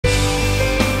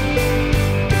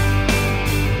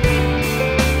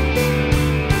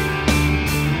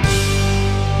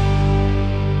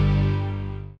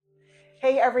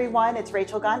everyone, it's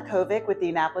Rachel Gontkovic with the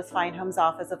Annapolis Fine Homes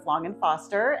Office of Long and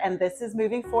Foster, and this is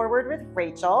Moving Forward with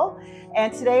Rachel.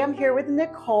 And today I'm here with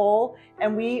Nichole,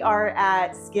 and we are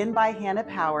at Skin by Hanne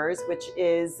Powers, which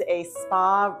is a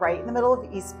spa right in the middle of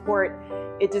Eastport.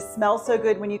 It just smells so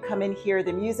good when you come in here.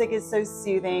 The music is so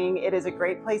soothing. It is a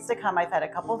great place to come. I've had a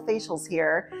couple of facials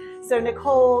here. So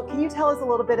Nichole, can you tell us a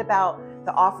little bit about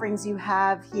the offerings you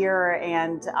have here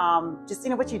and just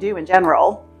what you do in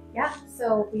general? Yeah,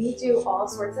 so we do all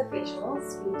sorts of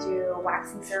facials. We do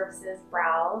waxing services,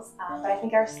 brows, but I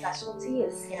think our specialty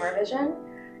is skin revision.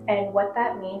 And what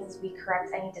that means is we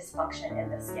correct any dysfunction in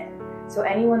the skin. So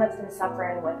anyone that's been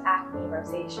suffering with acne,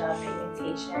 rosacea,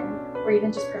 pigmentation, or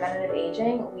even just preventative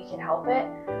aging, we can help it.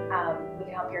 We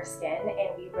can help your skin,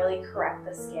 and we really correct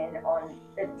the skin on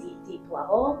a deep, deep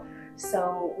level.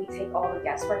 So we take all the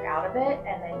guesswork out of it,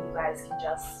 and then you guys can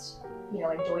just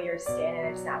enjoy your skin in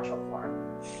its natural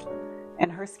form.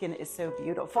 And her skin is so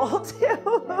beautiful too.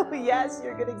 Yes,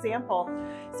 you're a good example.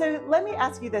 So let me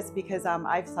ask you this, because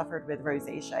I've suffered with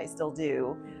rosacea, I still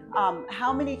do.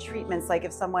 How many treatments, like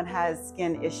if someone has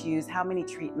skin issues, how many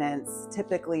treatments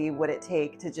typically would it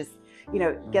take to just,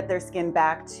 get their skin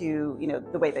back to,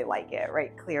 the way they like it,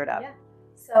 right? Cleared up. Yeah.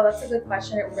 So that's a good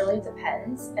question. It really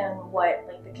depends on what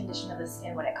the condition of the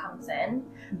skin when it comes in.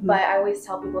 Mm-hmm. But I always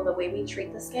tell people the way we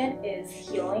treat the skin is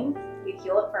healing. We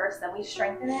heal it first, then we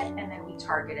strengthen it, and then we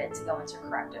target it to go into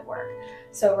corrective work.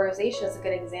 So rosacea is a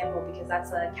good example because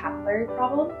that's a capillary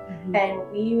problem. Mm-hmm.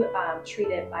 And we treat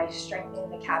it by strengthening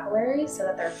the capillaries so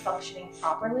that they're functioning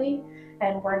properly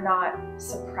and we're not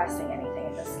suppressing anything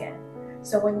in the skin.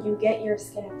 So when you get your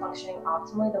skin functioning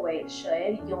optimally the way it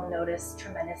should, you'll notice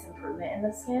tremendous improvement in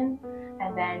the skin,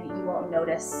 and then you won't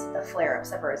notice the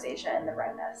flare-ups of rosacea and the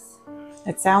redness.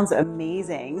 It sounds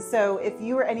amazing. So if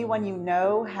you or anyone you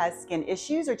know has skin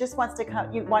issues or just wants to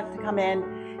come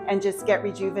in and just get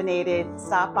rejuvenated,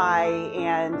 stop by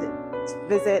and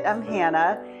visit Hanne.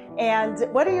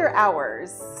 And what are your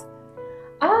hours?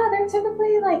 They're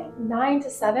typically like 9 to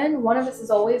 7. One of us is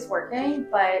always working,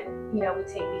 but we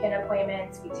take weekend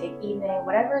appointments, we take evening,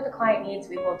 whatever the client needs,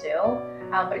 we will do.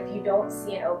 But if you don't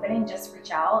see an opening, just reach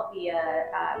out via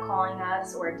calling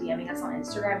us or DMing us on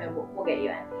Instagram, and we'll get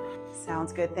you in.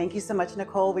 Sounds good. Thank you so much,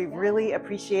 Nichole. We really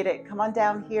appreciate it. Come on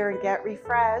down here and get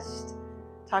refreshed.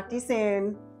 Talk to you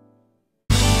soon.